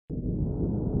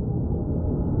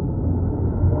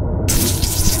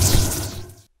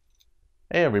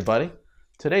Hey everybody,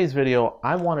 today's video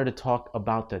I wanted to talk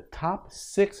about the top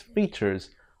 6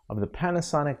 features of the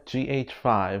Panasonic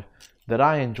GH5 that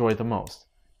I enjoy the most.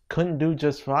 Couldn't do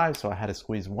just 5, so I had to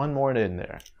squeeze one more in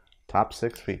there. Top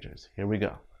 6 features, here we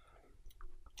go.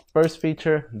 First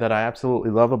feature that I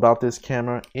absolutely love about this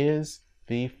camera is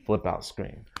the flip out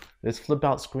screen. This flip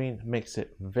out screen makes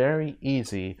it very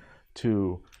easy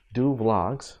to do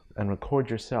vlogs and record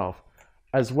yourself,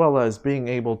 as well as being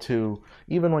able to,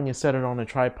 even when you set it on a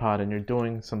tripod and you're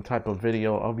doing some type of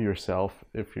video of yourself,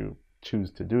 if you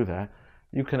choose to do that,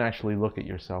 you can actually look at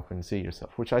yourself and see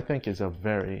yourself, which I think is a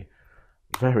very,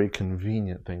 very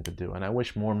convenient thing to do. And I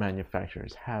wish more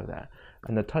manufacturers have that.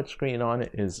 And the touchscreen on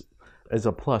it is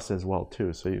a plus as well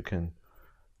too, so you can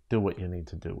do what you need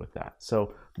to do with that.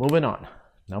 So moving on,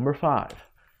 number 5,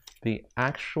 the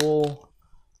actual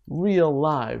real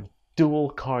live dual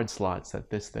card slots that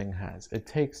this thing has. It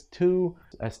takes 2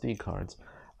 SD cards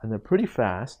and they're pretty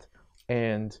fast,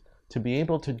 and to be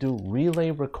able to do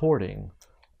relay recording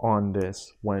on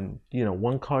this, when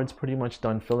one card's pretty much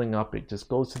done filling up, it just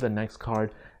goes to the next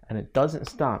card and it doesn't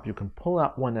stop. You can pull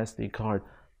out one SD card,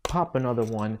 pop another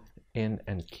one in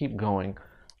and keep going.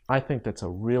 I think that's a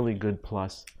really good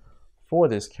plus for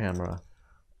this camera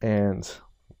and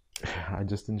I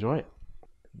just enjoy it.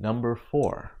 Number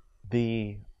 4,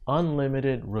 the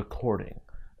unlimited recording.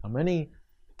 Now, many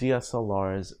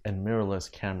DSLRs and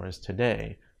mirrorless cameras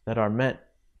today that are meant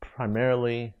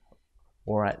primarily,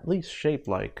 or at least shaped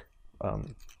like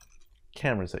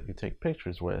cameras that you take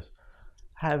pictures with,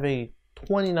 have a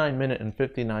 29-minute and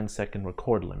 59-second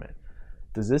record limit.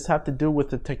 Does this have to do with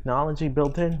the technology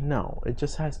built in? No, it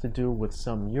just has to do with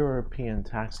some European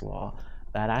tax law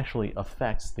that actually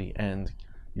affects the end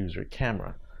user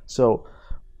camera. So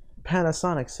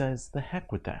Panasonic says the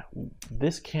heck with that.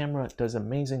 This camera does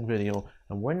amazing video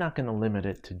and we're not going to limit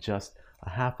it to just a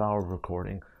half-hour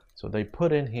recording. So they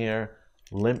put in here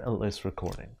limitless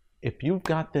recording. If you've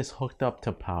got this hooked up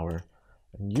to power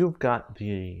and you've got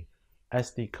the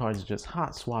SD cards just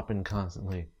hot swapping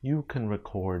constantly, you can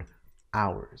record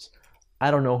hours. I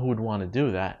don't know who would want to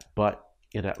do that, but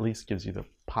it at least gives you the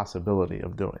possibility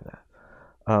of doing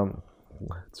that.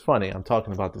 It's funny, I'm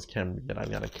talking about this camera yet I've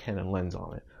got a Canon lens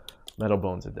on it. Metal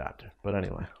bones adapter. But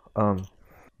anyway,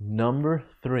 number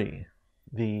 3,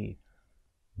 the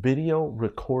video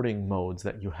recording modes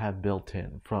that you have built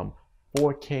in, from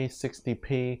 4K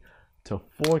 60p to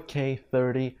 4K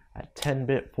 30 at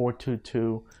 10-bit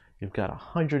 422. You've got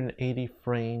 180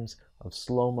 frames of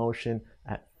slow motion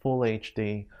at full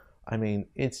HD. I mean,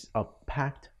 it's a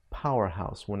packed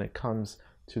powerhouse when it comes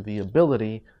to the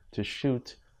ability to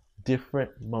shoot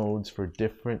different modes for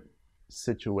different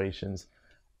situations,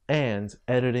 and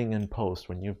editing and post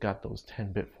when you've got those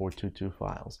 10-bit 422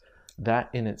 files. That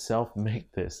in itself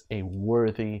make this a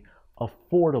worthy,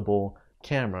 affordable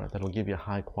camera that'll give you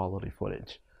high quality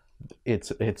footage.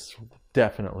 It's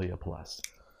definitely a plus.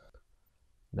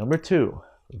 Number 2,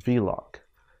 Vlog.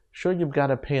 Sure, you've got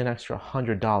to pay an extra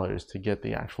 $100 to get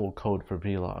the actual code for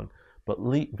Vlog, but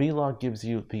Vlog gives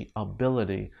you the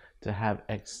ability to have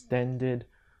extended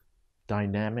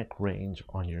dynamic range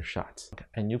on your shots,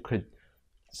 and you could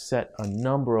set a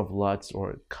number of LUTs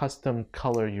or custom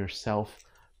color yourself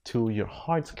to your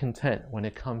heart's content when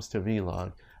it comes to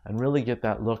Vlog and really get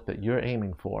that look that you're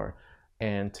aiming for.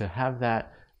 And to have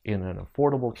that in an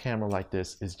affordable camera like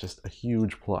this is just a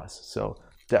huge plus, so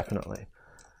definitely.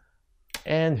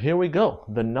 And here we go,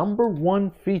 the number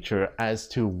 1 feature as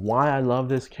to why I love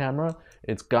this camera,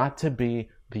 it's got to be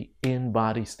the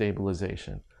in-body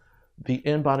stabilization. The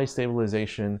in-body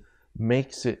stabilization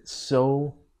makes it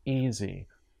so easy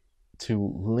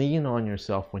to lean on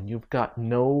yourself when you've got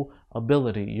no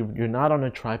ability. You're not on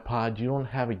a tripod, you don't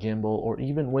have a gimbal, or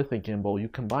even with a gimbal, you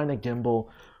combine a gimbal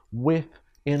with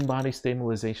in-body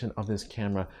stabilization of this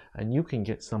camera and you can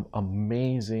get some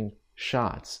amazing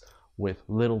shots with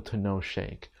little to no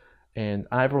shake. And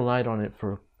I've relied on it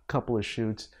for a couple of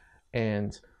shoots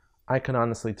and I can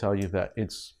honestly tell you that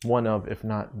it's one of, if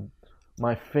not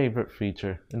my favorite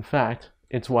feature. In fact,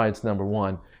 it's why it's number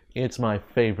 1. It's my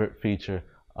favorite feature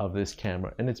of this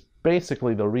camera, and it's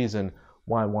basically the reason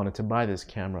why I wanted to buy this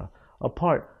camera,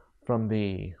 apart from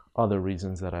the other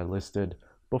reasons that I listed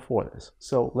before this.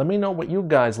 So let me know what you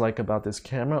guys like about this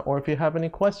camera, or if you have any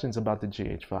questions about the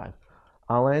GH5.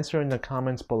 I'll answer in the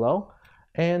comments below,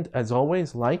 and as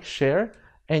always, like, share,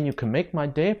 and you can make my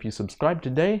day if you subscribe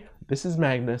today. This is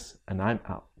Magnus, and I'm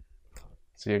out.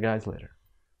 See you guys later.